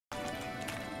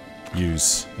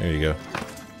Use. There you go.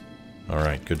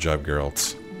 Alright, good job,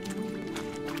 Geralt.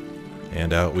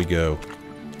 And out we go.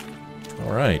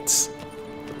 Alright.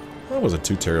 That wasn't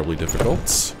too terribly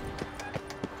difficult.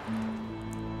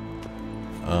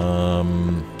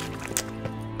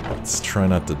 Let's try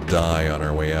not to die on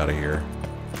our way out of here.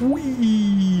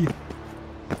 Whee!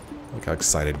 Look how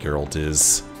excited Geralt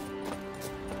is.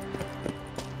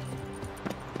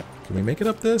 Can we make it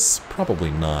up this?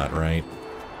 Probably not, right?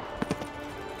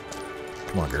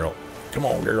 Come on, Geralt. Come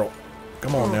on, Geralt.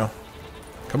 Come on now.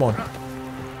 Come on.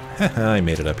 Haha, I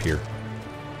made it up here.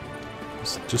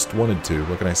 Just wanted to.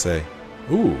 What can I say?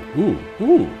 Ooh, ooh,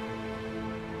 ooh.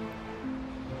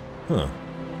 Huh.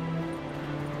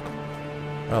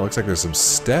 Oh, looks like there's some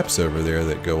steps over there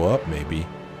that go up, maybe.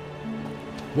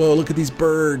 Whoa, look at these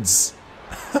birds!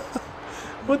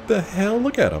 What the hell?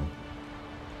 Look at them.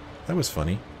 That was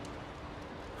funny.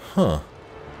 Huh.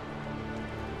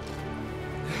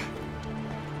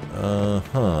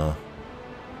 Uh-huh.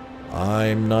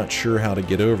 I'm not sure how to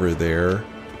get over there.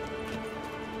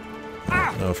 I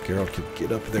don't know if Geralt could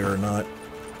get up there or not.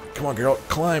 Come on, Geralt,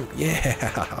 climb!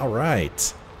 Yeah,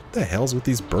 alright. What the hell's with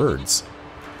these birds?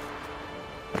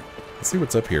 Let's see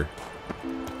what's up here.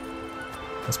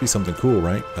 Must be something cool,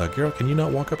 right? Geralt, can you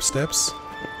not walk up steps?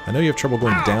 I know you have trouble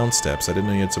going down steps. I didn't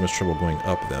know you had so much trouble going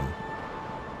up them.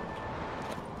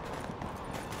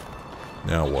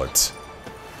 Now what?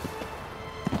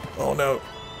 Oh no!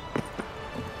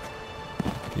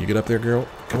 Can you get up there, Geralt?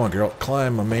 Come on, Geralt.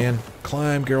 Climb, my man.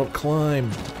 Climb, Geralt, climb.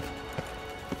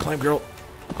 Climb, Geralt.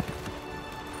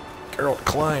 Geralt,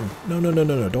 climb. No, no, no,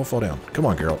 no, no. Don't fall down. Come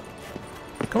on, Geralt.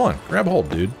 Come on. Grab hold,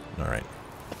 dude. Alright.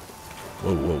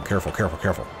 Whoa, whoa. Careful, careful,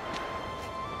 careful.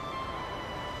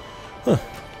 Huh.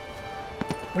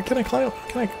 Why can't I climb?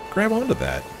 Can I grab onto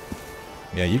that?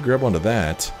 Yeah, you grab onto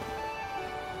that.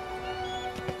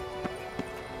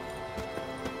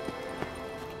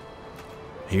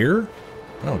 Here?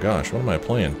 Oh gosh, what am I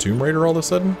playing? Tomb Raider all of a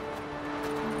sudden?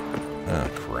 Ah,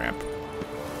 crap.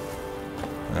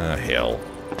 Ah, hell.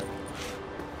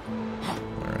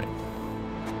 Alright.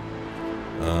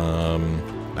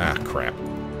 Ah, crap.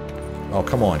 Oh,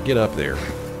 come on, get up there.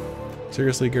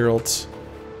 Seriously, Geralt?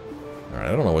 Alright,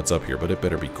 I don't know what's up here, but it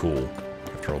better be cool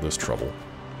after all this trouble.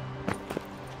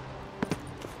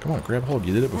 Come on, grab hold.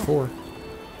 You did it before.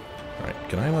 Alright,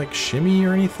 can I, like, shimmy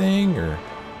or anything, or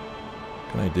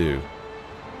what can I do?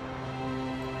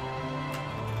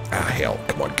 Ah, hell.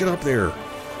 Come on, get up there.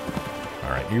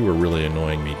 Alright, you were really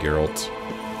annoying me, Geralt.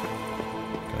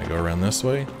 Can I go around this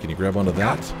way? Can you grab onto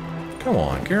that? Come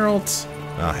on, Geralt.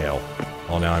 Ah, hell.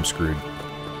 Oh, now I'm screwed.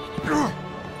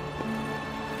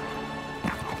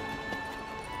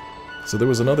 So there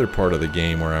was another part of the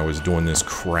game where I was doing this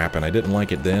crap, and I didn't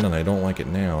like it then, and I don't like it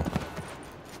now.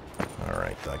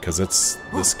 Alright, because it's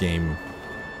this game.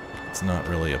 It's not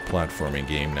really a platforming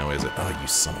game now, is it? Oh, you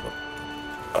son of a...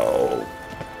 Oh.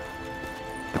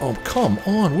 Oh, come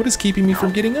on. What is keeping me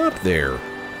from getting up there?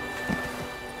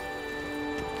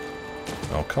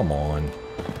 Oh, come on.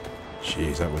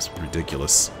 Jeez, that was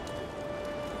ridiculous.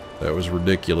 That was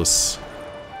ridiculous.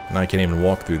 And I can't even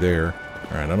walk through there.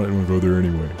 Alright, I don't even go there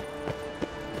anyway.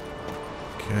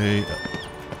 Okay.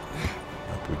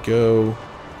 Up we go.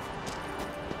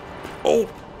 Oh!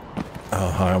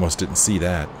 Oh, I almost didn't see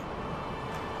that.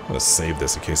 I'm gonna save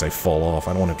this in case I fall off.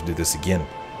 I don't want to have to do this again.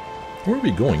 Where are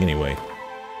we going anyway?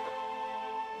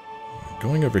 We're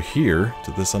going over here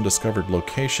to this undiscovered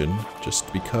location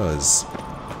just because.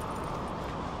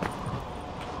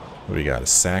 What do we got? A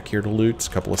sack here to loot? A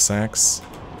couple of sacks?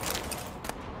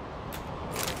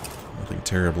 Nothing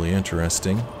terribly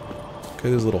interesting. Okay,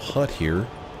 there's a little hut here.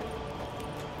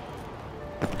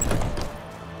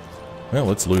 Well,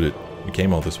 let's loot it. We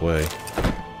came all this way.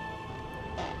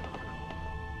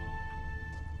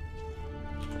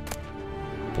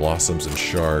 Blossoms and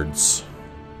shards.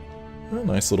 Well,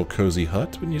 nice little cozy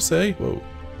hut, wouldn't you say? Whoa.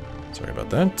 Sorry about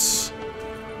that.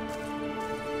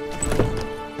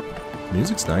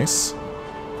 Music's nice.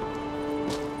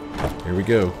 Here we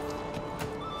go.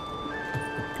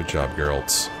 Good job,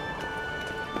 Geralt.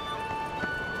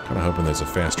 Kinda hoping there's a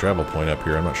fast travel point up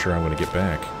here. I'm not sure I'm gonna get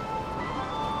back.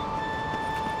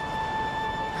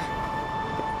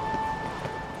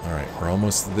 Alright, we're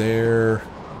almost there.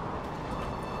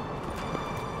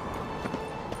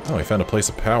 Oh, I found a place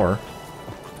of power.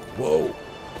 Whoa!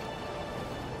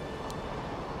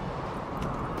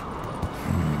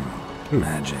 Ooh.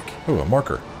 Magic. Oh, a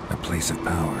marker. A place of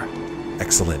power.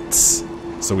 Excellent.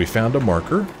 So we found a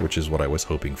marker, which is what I was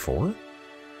hoping for.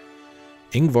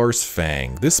 Yngvar's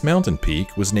Fang. This mountain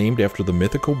peak was named after the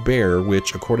mythical bear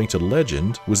which, according to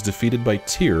legend, was defeated by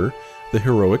Tyr the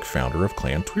heroic founder of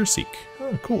Clan Twirseek.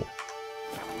 Oh, cool.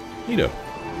 Neato.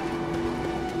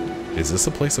 Is this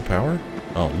a place of power?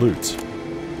 Oh, loot.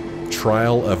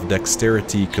 Trial of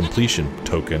Dexterity Completion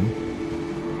token.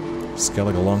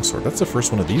 Skellig Longsword. That's the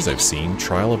first one of these I've seen.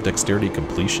 Trial of Dexterity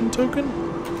Completion token?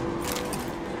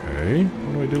 Okay.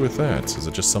 What do I do with that? Is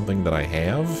it just something that I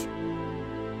have?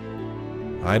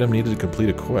 Item needed to complete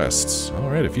a quest.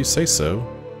 Alright, if you say so.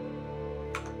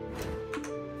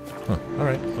 Huh.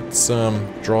 Alright, let's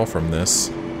draw from this.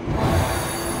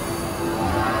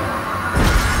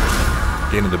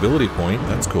 Gain an ability point,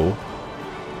 that's cool.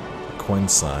 Quen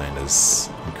sign is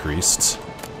increased.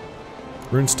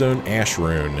 Runestone, Ash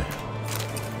Rune.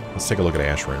 Let's take a look at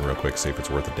Ash Rune real quick, see if it's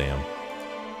worth a damn.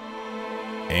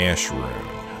 Ash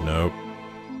Rune. Nope.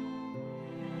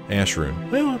 Ash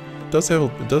Rune. Well, it does have a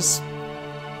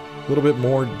little bit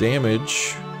more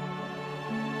damage.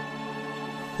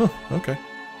 Huh, okay.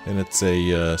 And it's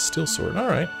a steel sword.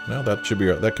 Alright. Now that should be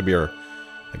that could be our,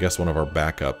 I guess, one of our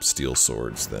backup steel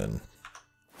swords then.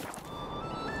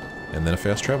 And then a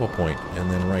fast travel point. And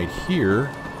then right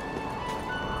here,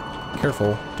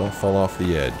 careful, don't fall off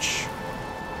the edge.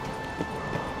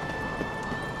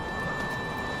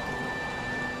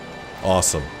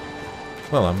 Awesome.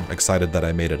 Well, I'm excited that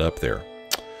I made it up there.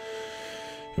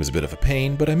 It was a bit of a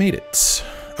pain, but I made it.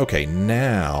 Okay,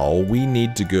 now we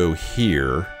need to go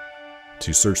here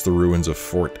to search the ruins of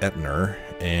Fort Etner.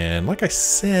 And like I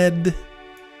said,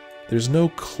 there's no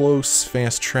close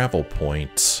fast travel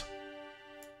point.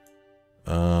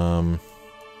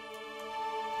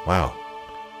 Wow.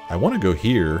 I want to go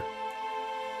here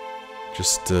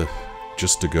just to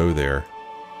go there.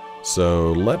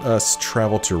 So let us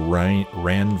travel to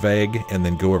Rannvaig and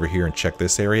then go over here and check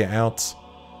this area out.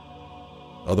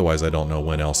 Otherwise, I don't know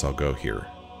when else I'll go here.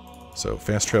 So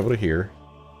fast travel to here.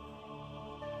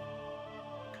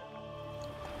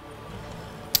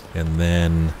 And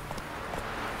then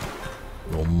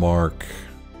we'll mark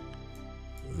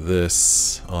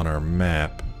this on our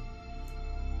map.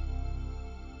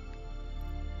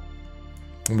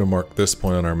 I'm going to mark this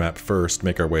point on our map first,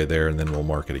 make our way there, and then we'll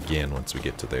mark it again once we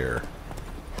get to there.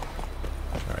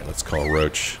 Alright, let's call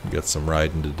Roach. We got some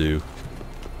riding to do.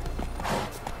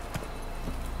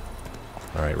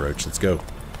 Alright, Roach, let's go.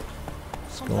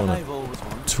 Let's go on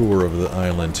a tour of the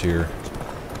island here.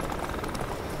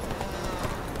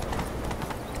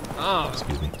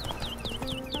 Excuse me.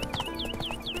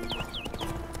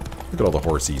 Look at all the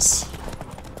horsies.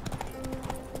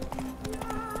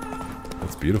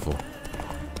 That's beautiful.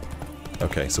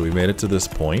 Okay, so we made it to this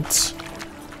point.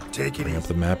 Bring up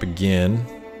the map again.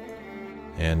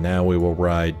 And now we will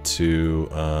ride to,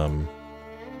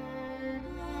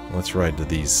 let's ride to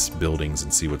these buildings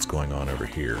and see what's going on over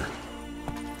here.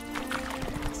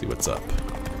 See what's up.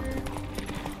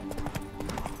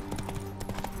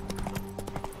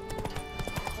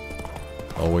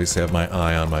 Always have my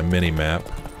eye on my mini-map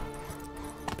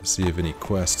to see if any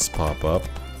quests pop up.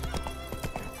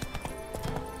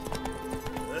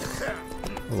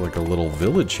 Like a little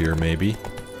village here, maybe.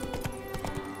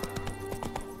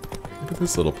 Look at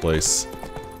this little place.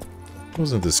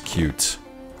 Wasn't this cute?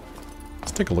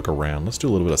 Let's take a look around. Let's do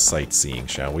a little bit of sightseeing,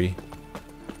 shall we?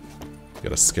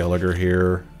 Got a Skelliger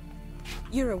here.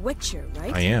 You're a witcher,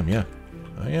 right? I am, yeah.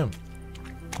 I am.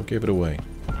 What gave it away?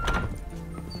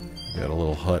 Got a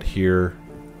little hut here.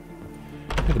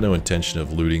 I have no intention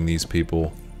of looting these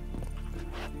people.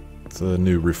 It's a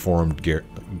new reformed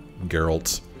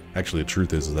Geralt. Actually, the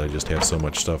truth is that I just have so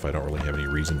much stuff I don't really have any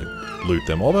reason to loot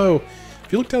them. Although, if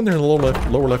you look down there in the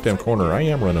lower left-hand corner, I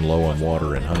am running low on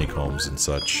water and honeycombs and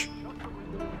such.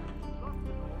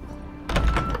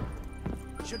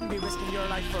 Shouldn't be risking your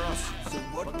life for us. So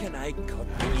what can I cut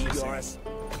for yours?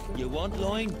 You want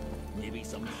loin? Maybe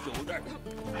some shoulder.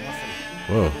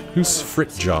 Whoa, who's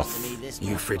Fritjof?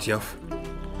 You Fritjof?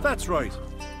 That's right.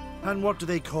 And what do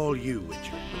they call you,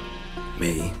 Witcher?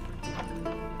 Me?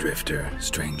 Drifter,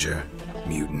 stranger,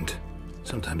 mutant,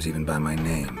 sometimes even by my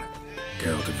name,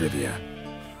 Geralt of Rivia.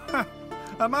 Ha!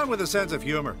 A man with a sense of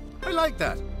humor. I like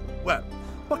that. Well,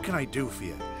 what can I do for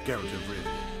you, Geralt of Rivia?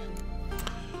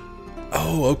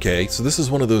 Oh, okay. So this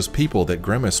is one of those people that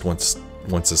Grimmist wants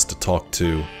us to talk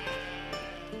to.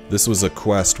 This was a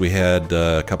quest we had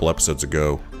a couple episodes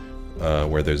ago,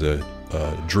 where there's a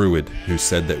druid who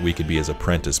said that we could be his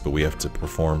apprentice, but we have to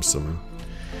perform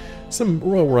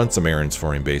we'll run some errands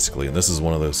for him, basically, and this is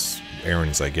one of those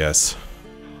errands, I guess.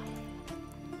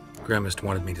 Grimmist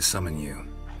wanted me to summon you.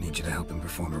 Need you to help him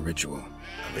perform a ritual.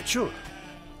 A ritual?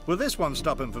 Will this one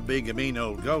stop him from being a mean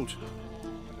old goat?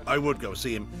 I would go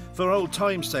see him for old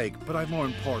time's sake, but I've more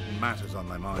important matters on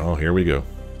my mind. Oh, here we go.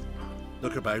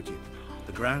 Look about you.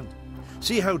 The ground.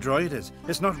 See how dry it is.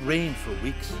 It's not rained for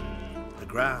weeks. The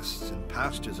grass in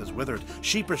pastures has withered.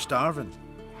 Sheep are starving.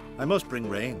 I must bring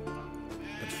rain,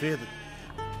 but fear that...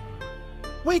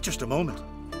 Wait just a moment.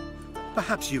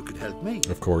 Perhaps you could help me.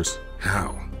 Of course.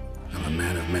 How? I'm a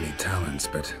man of many talents,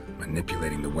 but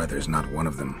manipulating the weather's not one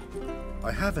of them.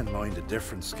 I have in mind a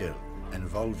different skill,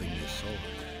 involving your sword.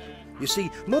 You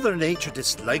see, Mother Nature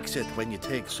dislikes it when you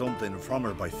take something from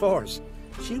her by force.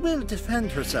 She will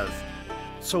defend herself.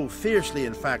 So fiercely,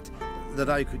 in fact, that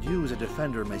I could use a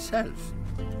defender myself.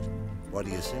 What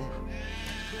do you say?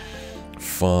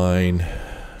 Fine.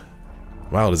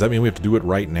 Wow, does that mean we have to do it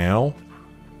right now?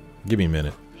 Give me a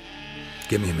minute.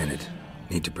 Give me a minute.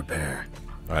 Need to prepare.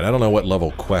 Alright, I don't know what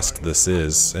level quest this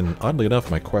is, and oddly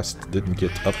enough, my quest didn't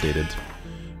get updated.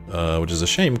 Which is a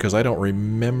shame, because I don't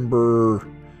remember...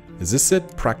 Is this it?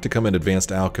 Practicum and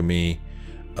Advanced Alchemy.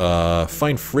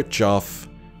 Find Frijof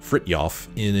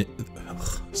in...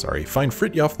 Sorry. Find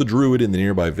Fritjof the Druid in the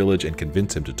nearby village and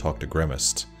convince him to talk to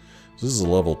Gremist. So this is a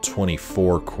level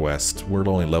 24 quest. We're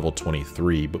only level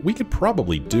 23, but we could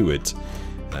probably do it.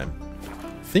 And I'm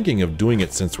thinking of doing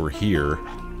it since we're here.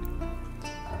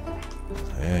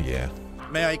 Yeah.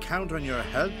 May I count on your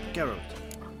help, Geralt?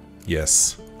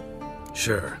 Yes.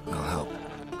 Sure, I'll help.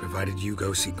 Provided you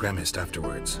go see Gremist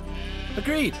afterwards.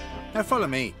 Agreed. Now follow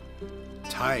me.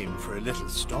 Time for a little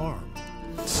storm.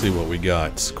 Let's see what we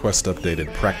got. Quest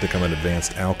updated. Practicum and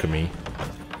Advanced Alchemy.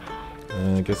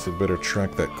 I guess I better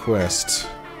track that quest.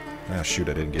 Ah, shoot,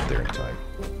 I didn't get there in time.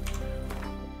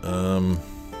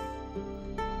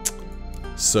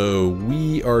 So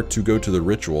we are to go to the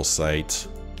ritual site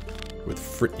with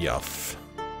Fritjof.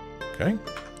 Okay.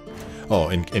 Oh,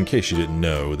 in case you didn't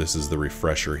know, this is the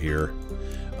refresher here.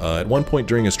 At one point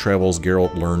during his travels,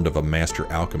 Geralt learned of a master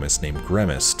alchemist named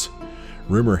Gremist.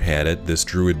 Rumor had it this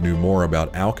druid knew more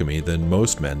about alchemy than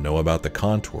most men know about the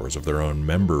contours of their own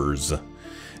members.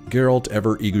 Geralt,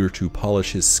 ever eager to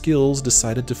polish his skills,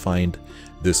 decided to find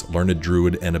this learned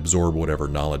druid and absorb whatever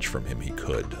knowledge from him he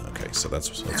could. Okay, so that's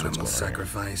what's going on.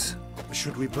 Sacrifice.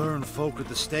 Should we burn folk at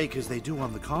the stake as they do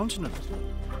on the continent?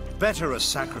 Better a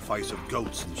sacrifice of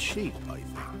goats and sheep, I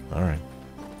think. Alright.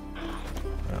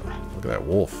 Oh, look at that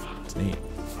wolf. It's neat.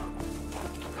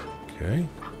 Okay.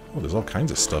 Oh, there's all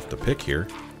kinds of stuff to pick here.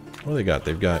 What do they got?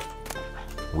 They've got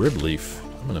rib leaf.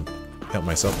 I'm gonna help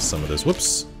myself with some of this.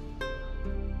 Whoops.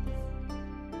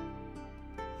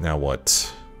 Now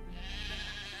what?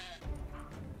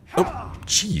 Oh,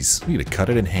 jeez. We need to cut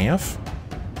it in half?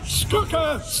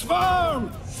 Skuka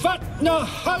Svarm Fatna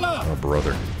Hala. Oh,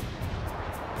 brother.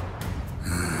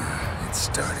 It's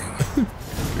starting.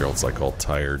 Geralt's like all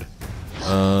tired.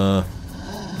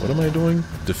 What am I doing?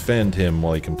 Defend him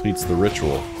while he completes the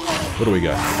ritual. What do we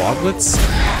got? Foglets?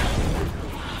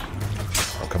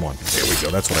 Oh, come on. There we go.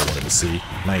 That's what I wanted to see.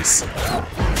 Nice. I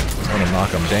want to knock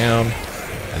him down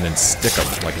and then stick him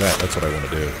like that. That's what I want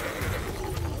to do.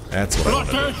 That's what I want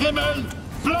to do. Himmel,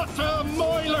 Blotter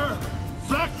Moiler,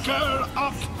 Flacker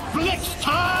of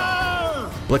Blickstar!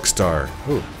 Blickstar.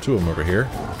 Ooh, two of them over here.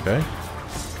 Okay.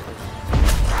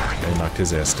 Okay, knocked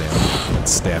his ass down.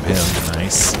 Let's stab him.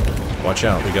 Nice. Watch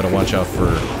out. We gotta watch out for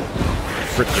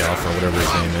Fritjof or whatever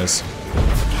his name is.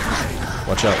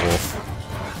 Watch out, Wolf.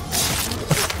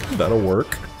 That'll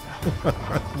work.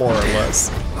 More or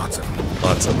less. Lots of them.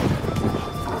 Lots of them.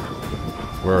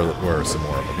 Where are some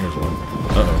more of them? Here's one.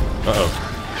 Uh-oh. Uh-oh.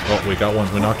 Oh, we got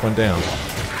one. We knocked one down.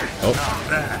 Oh.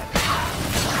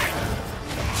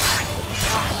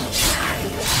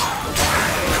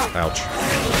 Ouch.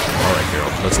 Alright,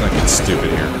 Geralt. Let's not get stupid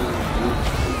here.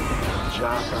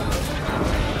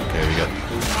 Okay, we got...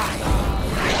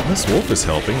 This wolf is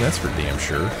helping, that's for damn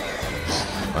sure.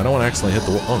 I don't want to accidentally hit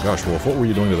the wolf. Oh gosh, Wolf, what were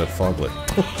you doing to that foglet?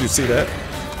 Did you see that?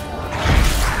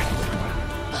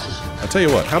 I'll tell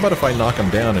you what, how about if I knock him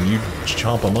down and you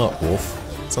chomp him up, Wolf?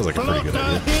 Sounds like a pretty good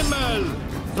idea.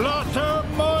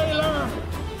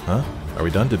 Huh? Are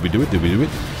we done? Did we do it? Did we do it?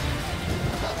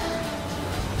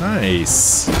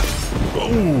 Nice!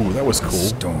 Oh, that was cool.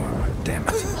 Storm, damn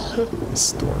it.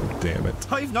 Storm, damn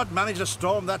it. I've not managed a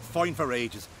storm that fine for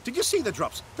ages. Did you see the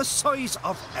drops? The size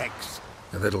of eggs.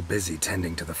 A little busy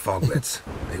tending to the foglets.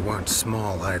 They weren't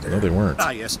small either. No, they weren't.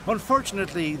 Ah, yes.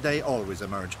 Unfortunately, they always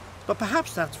emerge. But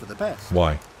perhaps that's for the best.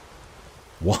 Why?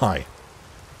 Why?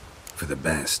 For the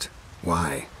best.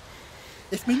 Why?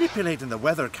 If manipulating the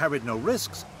weather carried no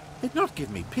risks, it'd not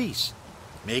give me peace.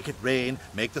 Make it rain,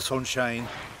 make the sun shine.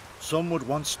 Some would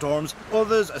want storms,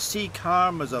 others a sea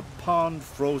calm as a pond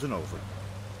frozen over.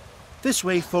 This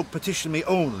way folk petition me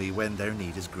only when their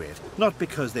need is great, not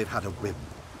because they've had a whim.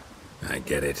 I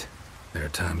get it. There are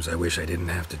times I wish I didn't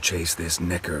have to chase this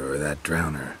necker or that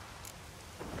drowner.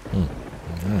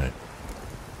 Alright.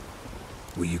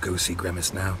 Will you go see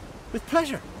Grimace now? With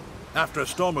pleasure. After a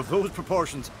storm of those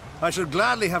proportions, I shall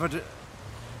gladly have it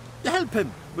to help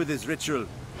him with his ritual.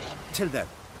 Till then.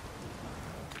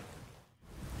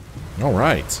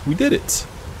 Alright, we did it.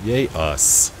 Yay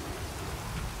us.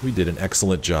 We did an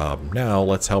excellent job. Now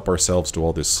let's help ourselves to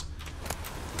all these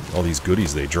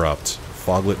goodies they dropped.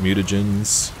 Foglet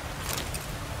mutagens.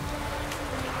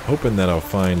 Hoping that I'll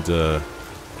find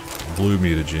blue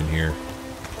mutagen here.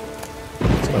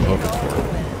 That's what I'm hoping for.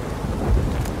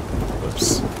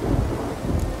 Whoops.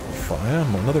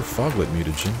 Another Foglet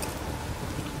mutagen.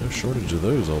 No shortage of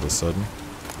those all of a sudden.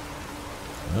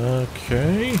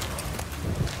 Okay. I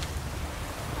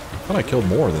thought I killed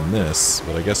more than this,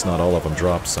 but I guess not all of them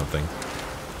dropped something.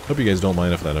 Hope you guys don't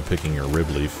mind if I'm picking your rib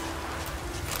leaf.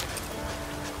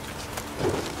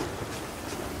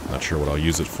 Not sure what I'll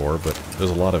use it for, but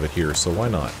there's a lot of it here, so why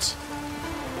not?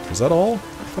 Is that all? I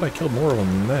thought I killed more of them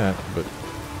than that, but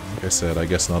like I said, I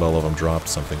guess not all of them dropped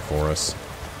something for us.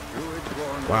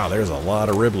 Wow, there's a lot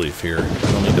of rib leaf here.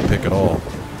 I don't need to pick it all.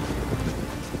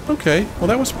 Okay, well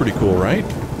that was pretty cool, right?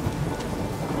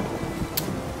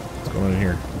 What's going on in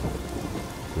here?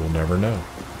 We'll never know.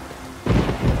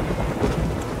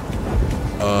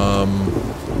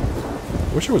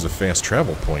 Wish there was a fast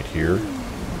travel point here.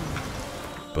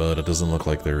 But it doesn't look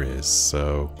like there is,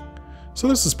 so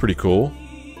this is pretty cool.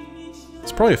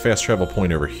 It's probably a fast travel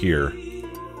point over here.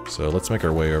 So let's make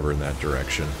our way over in that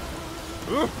direction.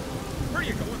 Where are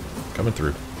you going? Coming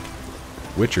through.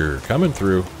 Witcher, coming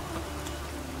through.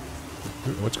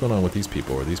 What's going on with these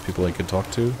people? Are these people I could talk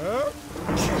to?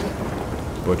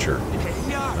 Butcher.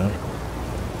 No?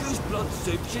 Goose blood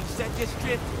soup should set you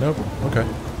straight. Nope. Okay.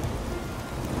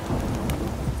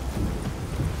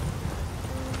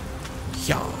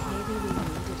 Yeah. Maybe we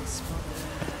needed a spot.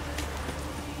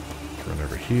 Run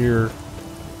over here.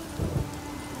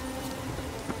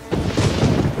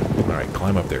 Alright,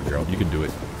 climb up there, girl. You can do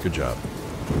it. Good job.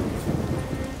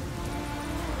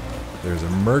 There's a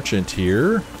merchant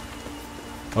here.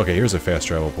 Okay, here's a fast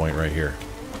travel point right here.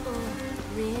 Oh,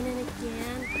 raining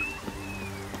again.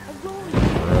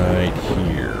 Right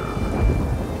here.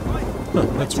 Huh,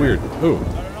 that's weird. Oh.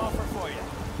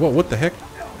 Whoa, what the heck?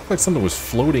 Looked like something was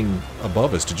floating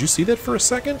above us. Did you see that for a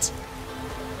second?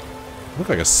 Looked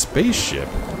like a spaceship.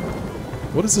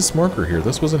 What is this marker here?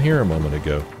 This wasn't here a moment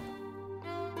ago.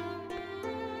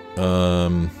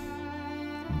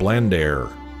 Blandare.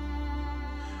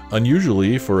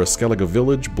 Unusually for a Skellige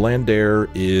village, Blandare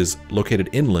is located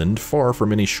inland, far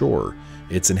from any shore.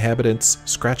 Its inhabitants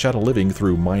scratch out a living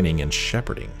through mining and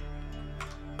shepherding.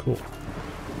 Cool.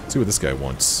 Let's see what this guy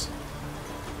wants.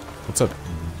 What's up,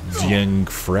 Djenga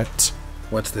Frett?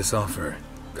 What's this offer?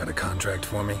 Got a contract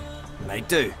for me? Might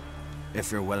do,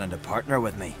 if you're willing to partner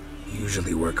with me.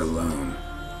 Usually work alone.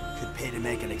 Could pay to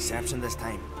make an exception this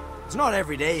time. It's not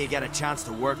every day you get a chance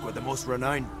to work with the most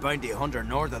renowned bounty hunter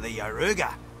north of the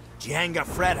Yaruga, Djenga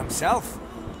Frett himself.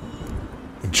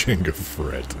 Djenga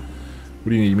Frett. What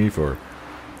do you need me for?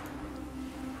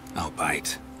 I'll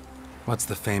bite. What's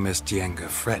the famous Djenga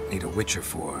Frett need a witcher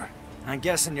for? I'm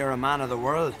guessing you're a man of the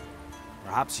world.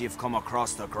 Perhaps you've come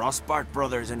across the Grossbart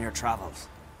Brothers in your travels.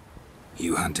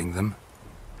 You hunting them?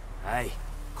 Aye,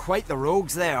 quite the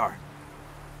rogues they are.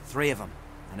 3 of them,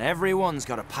 and every one's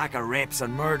got a pack of rapes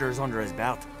and murders under his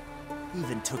belt.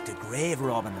 Even took to grave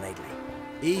robbing lately.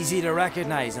 Easy to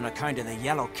recognize on account of the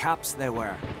yellow caps they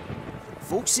wear.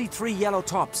 Folks see 3 yellow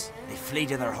tops, they flee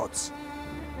to their huts.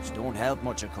 Which don't help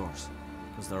much, of course,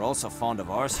 because they're also fond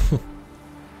of ours.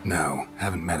 No,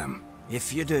 haven't met him.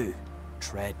 If you do,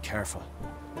 tread careful.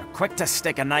 They're quick to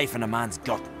stick a knife in a man's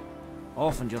gut,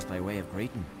 often just by way of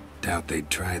greeting. Doubt they'd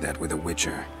try that with a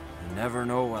witcher. You never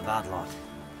know with that lot.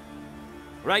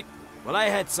 Right, well I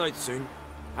head south soon.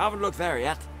 Haven't looked there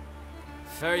yet.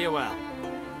 Fare you well.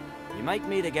 You might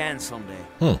meet again someday.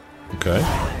 Okay.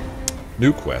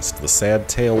 New quest, The Sad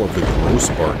Tale of the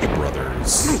Grossbart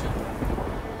Brothers.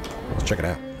 Let's check it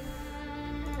out.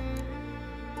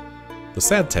 The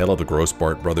Sad Tale of the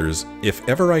Grossbart Brothers. If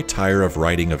ever I tire of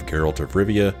writing of Geralt of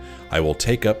Rivia, I will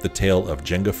take up the tale of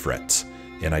Djenga Frett,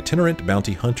 an itinerant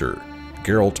bounty hunter.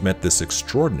 Geralt met this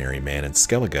extraordinary man in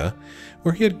Skellige,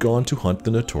 where he had gone to hunt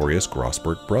the notorious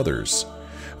Grossbart Brothers.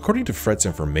 According to Frett's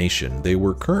information, they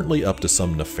were currently up to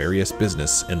some nefarious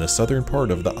business in the southern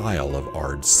part of the Isle of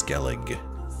Ard Skellig.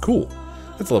 Cool.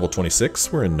 That's level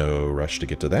 26. We're in no rush to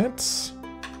get to that.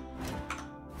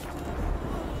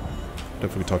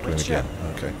 If we talk to him again.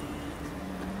 Okay.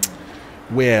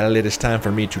 Well, it is time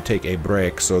for me to take a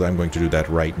break, so I'm going to do that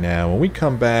right now. When we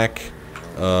come back,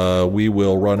 we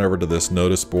will run over to this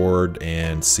notice board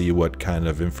and see what kind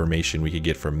of information we could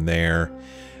get from there.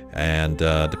 And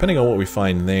depending on what we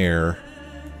find there,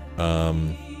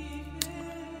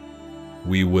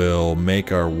 we will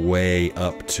make our way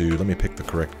up to... Let me pick the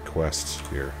correct quest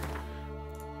here.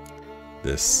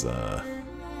 This, oh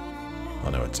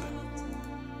no, it's a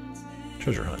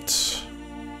treasure hunt.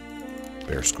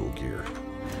 Bear school gear.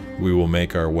 We will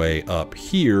make our way up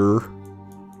here,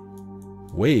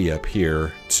 way up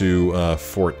here, to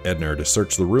Fort Edna to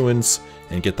search the ruins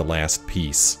and get the last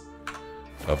piece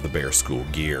of the bear school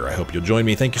gear. I hope you'll join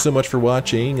me. Thank you so much for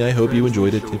watching. I hope you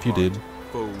enjoyed it. If you did,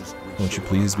 won't you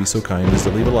please be so kind as to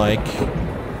leave a like.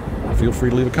 Feel free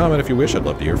to leave a comment if you wish. I'd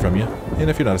love to hear from you. And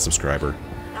if you're not a subscriber,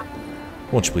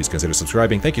 won't you please consider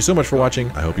subscribing. Thank you so much for watching.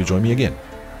 I hope you join me again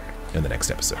in the next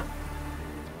episode.